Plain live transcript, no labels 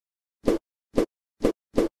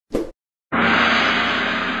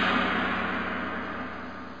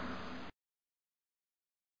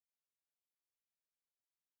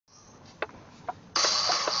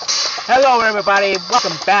Hello everybody,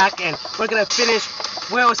 welcome back, and we're gonna finish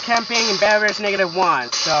Will's campaign in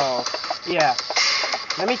Bears-1. So, yeah.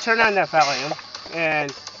 Let me turn on that volume,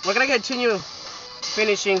 and we're gonna continue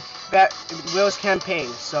finishing Will's campaign.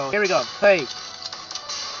 So, here we go, play.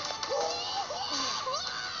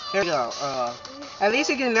 Here we go, at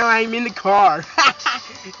least you can know I'm in the car.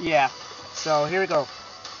 Yeah, so here we go.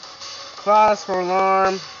 Clause for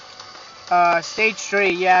alarm. Stage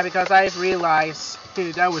 3, yeah, because I realized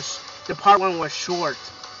that was the part 1 was short.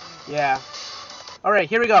 Yeah. Alright,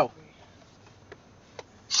 here we go.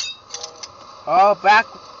 Oh, back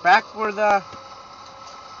for the...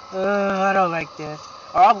 I don't like this.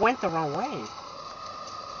 Oh, I went the wrong way.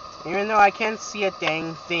 Even though I can't see a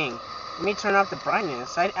dang thing. Let me turn off the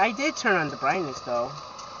brightness. I did turn on the brightness, though.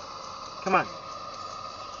 Come on.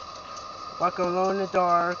 Walk alone in the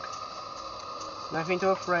dark. Nothing too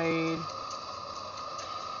afraid.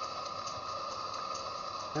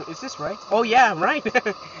 Is this right? Oh yeah, I'm right.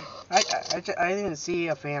 I didn't see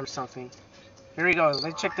a fan or something. Here we go.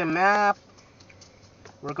 Let's check the map.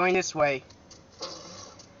 We're going this way.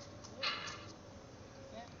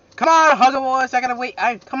 Come on, Huggables! I gotta wait.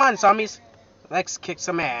 Come on, zombies. Let's kick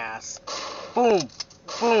some ass. Boom,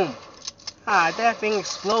 boom. Ah, that thing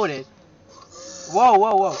exploded. Whoa,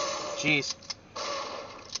 whoa, whoa. Jeez.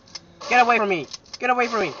 Get away from me. Get away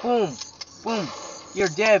from me. Boom, boom. You're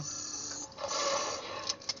dead.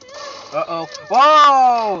 Uh-oh.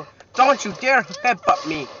 Whoa! Don't you dare headbutt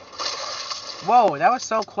me. Whoa, that was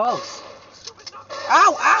so close.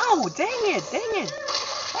 Ow, ow! Dang it, dang it.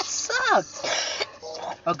 That sucked.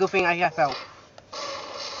 Oh, good thing I fell.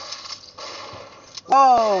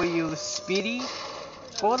 Whoa, you speedy.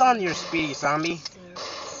 Hold on to your speedy, zombie.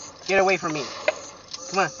 Get away from me.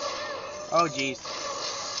 Come on. Oh, jeez.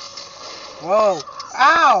 Whoa.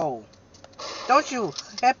 Ow! Don't you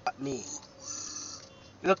headbutt me.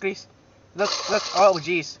 Look, Chris. Look. Oh,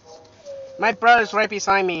 jeez. My brother's right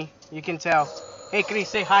beside me. You can tell. Hey, Chris,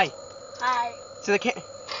 say hi. Hi. To the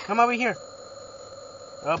come over here.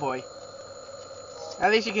 Oh, boy.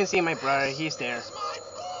 At least you can see my brother. He's there.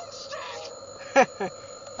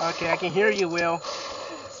 Okay, I can hear you, Will.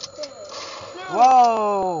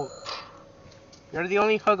 Whoa! You're the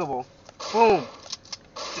only huggable. Boom.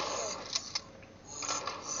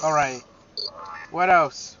 Alright. What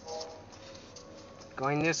else?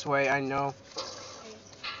 Going this way, I know.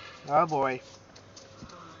 Oh boy.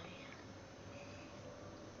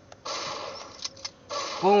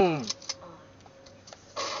 Boom.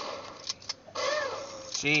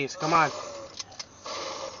 Jeez, come on.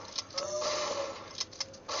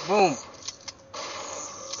 Boom.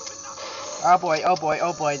 Oh boy, oh boy,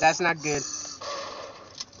 oh boy, that's not good.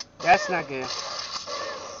 That's not good.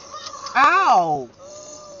 Ow!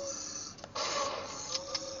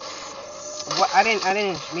 What? I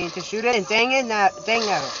didn't mean to shoot it, and dang it.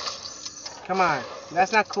 Come on,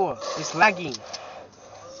 that's not cool. It's lagging.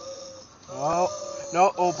 Oh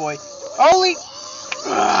no, oh boy. Holy!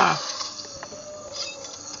 Ugh.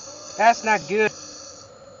 That's not good.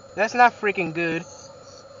 That's not freaking good.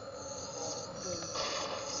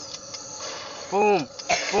 Boom,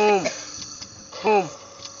 boom, boom,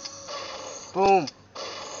 boom,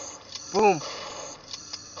 boom,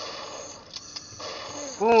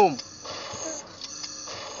 boom.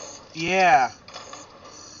 Yeah.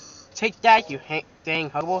 Take that, you dang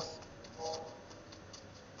hubbles.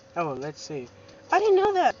 Oh, let's see. I didn't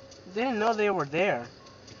know that. Didn't know they were there.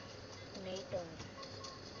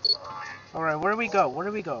 Alright, where do we go? Where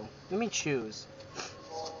do we go? Let me choose.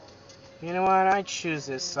 You know what? I choose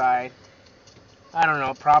this side. I don't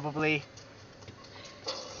know, probably.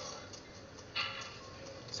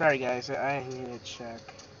 Sorry guys, I need to check.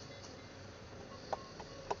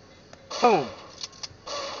 Boom.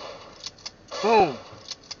 Boom.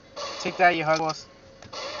 Take that, you huggles.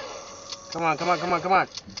 Come on, come on, come on, come on.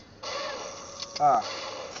 Ah.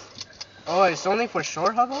 Oh, it's only for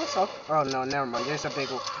short huggles? Oh no, never mind. There's a big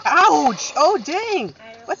one. Ouch! Oh dang!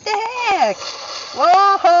 What the heck?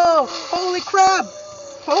 Whoa! Holy crap!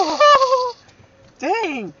 Oh,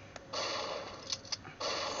 dang!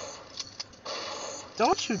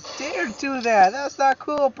 Don't you dare do that! That's not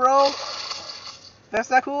cool, bro! That's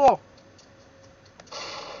not cool!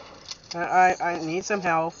 I need some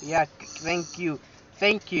help. Yeah, thank you.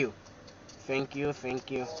 Thank you. Thank you,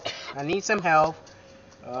 thank you. I need some help.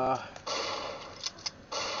 Come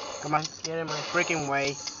on, get in my freaking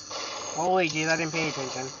way. Holy jeez, I didn't pay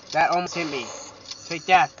attention. That almost hit me. Take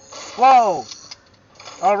that. Whoa!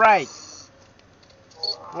 Alright.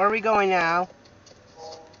 Where are we going now?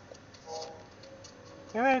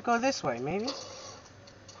 Maybe I go this way, maybe?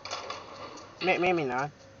 Maybe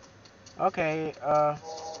not. Okay,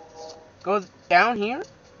 Go down here?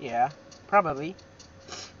 Yeah, probably.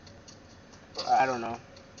 I don't know.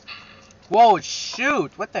 Whoa,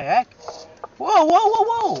 shoot! What the heck? Whoa, whoa, whoa,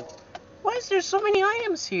 whoa! Why is there so many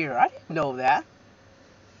items here? I didn't know that.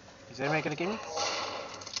 Is anybody gonna get me?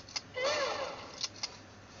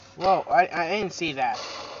 Whoa, I didn't see that.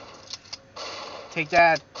 Take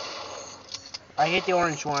that. I hate the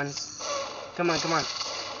orange ones. Come on, come on.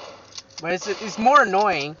 But it's more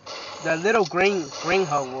annoying. The little green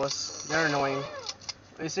huggles, they're annoying.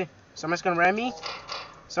 Is it? Someone's gonna ram me?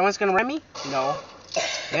 Someone's gonna ram me? No.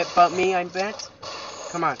 Hit but me, I bet.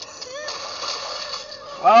 Come on.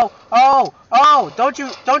 Oh, oh, oh! Don't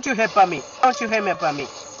you hit but me! Don't you hit me but me!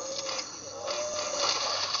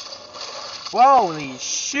 Holy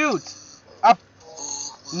shoot! Up,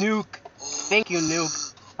 Nuke. Thank you,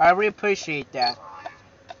 Nuke. I really appreciate that.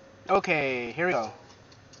 Okay, here we go.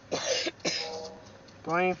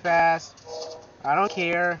 Going fast. I don't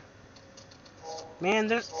care.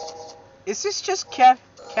 Man, is this just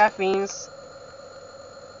caffeines?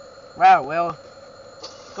 Wow, well,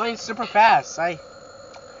 going super fast. I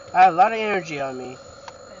have a lot of energy on me.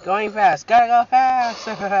 Going fast. Gotta go fast.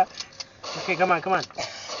 Okay, come on, come on.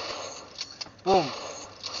 Boom.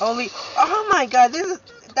 Holy. Oh my god,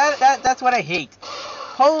 that's what I hate.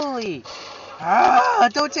 Holy. Ah,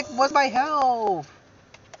 don't take. What's my health?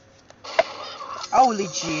 Holy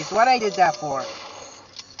jeez, what I did that for?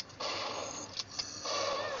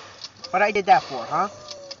 What I did that for, huh?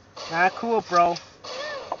 Nah, cool, bro.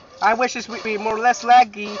 I wish this would be more or less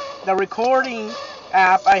laggy. The recording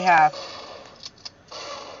app I have.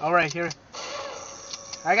 Alright, here.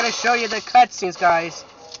 I gotta show you the cutscenes, guys.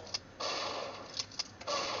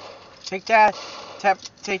 Take that.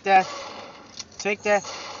 Take that. Take that.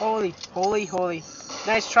 Holy, holy, holy.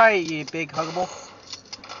 Nice try, you big huggable.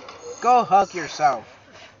 Go hug yourself.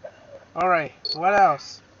 Alright, what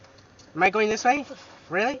else? Am I going this way?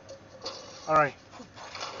 Really? Alright.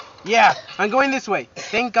 Yeah, I'm going this way.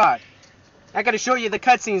 Thank God. I gotta show you the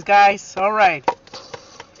cutscenes, guys. Alright.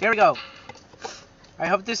 Here we go. I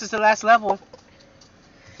hope this is the last level.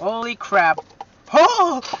 Holy crap.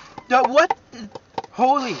 Oh! The what?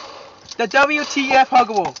 Holy. The WTF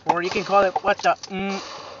huggable. Or you can call it, what the,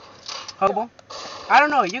 huggable? I don't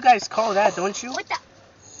know, you guys call that, don't you? What the?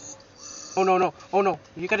 Oh no, no, oh no.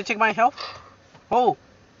 You gotta take my health? Oh,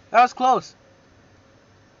 that was close.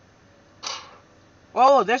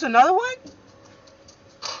 Oh, there's another one?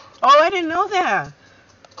 Oh, I didn't know that.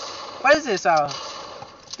 What is this,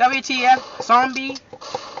 WTF zombie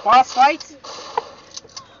boss fight?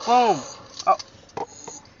 Boom. Oh.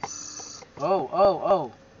 Oh, oh,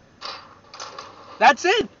 oh. That's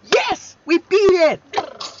it! Yes! We beat it!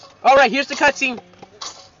 Alright, here's the cutscene.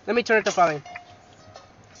 Let me turn it to volume.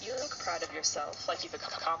 You look proud of yourself, like you've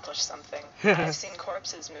accomplished something. I've seen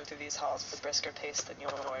corpses move through these halls with a brisker pace than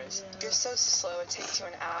yours. You're so slow it takes you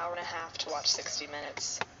an hour and a half to watch 60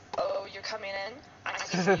 minutes. Oh, you're coming in? I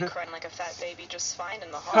can hear you crying like a fat baby just fine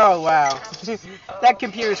in the hall. Oh, wow. That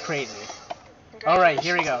computer's crazy. Alright,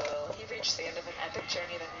 here we go. You've reached the end of an epic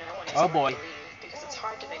journey that no one is Oh, going boy. to believe, because it's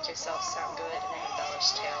hard to make yourself sound good in an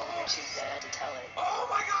embellished tale when you're too dead to tell it. Oh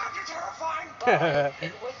my god, you're terrifying! But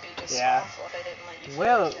it would be just Yeah. awful if I didn't let you feel like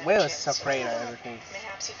Will you had a is chance to afraid of win. everything.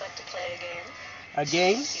 Perhaps you'd like to play a game? A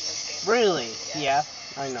game? You've seen this game Really? before, Yeah,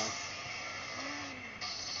 yes. I know.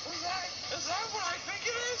 Is that what I think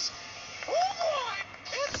it is? Oh boy!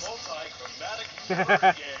 It's multi-chromatic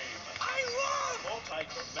memory game. I love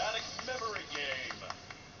multi-chromatic memory game.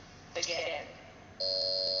 Again.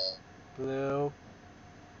 Blue.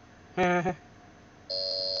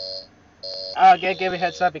 I'll give a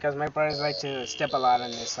heads up because my brothers like to step a lot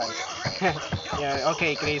on this side. Yeah,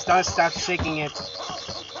 okay, Grace, don't stop shaking it.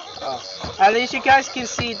 Oh. At least you guys can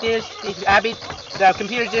see this. Abby, the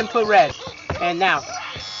computer didn't put red. And now.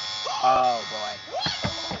 Oh boy.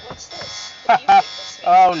 What's this? What do you think this means?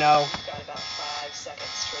 Oh no. You've got about 5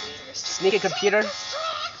 seconds to redeem your stupid. Sneak a computer.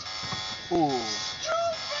 Ooh.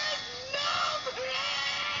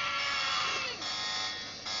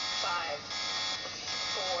 5,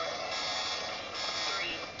 4, 3,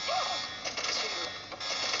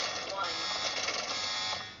 2,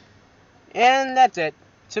 1. And that's it.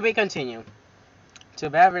 To be continued. To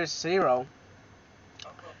Bears 0.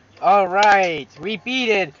 Alright, we beat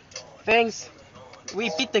it. Thanks. We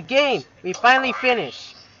beat the game. We finally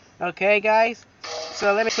finished. Okay, guys.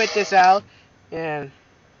 So let me quit this out. And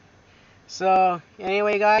so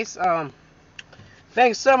anyway, guys,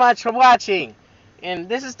 thanks so much for watching. And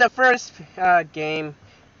this is the first game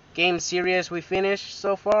series we finished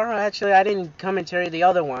so far. Actually, I didn't commentary the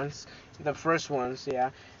other ones, the first ones,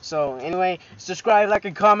 yeah. So anyway, subscribe, like,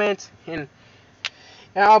 and comment, and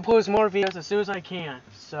And I'll post more videos as soon as I can.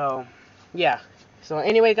 So, yeah. So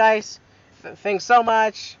anyway, guys, thanks so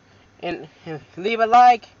much. And leave a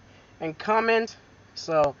like and comment.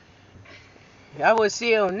 So, I will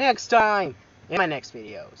see you next time in my next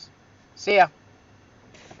videos. See ya.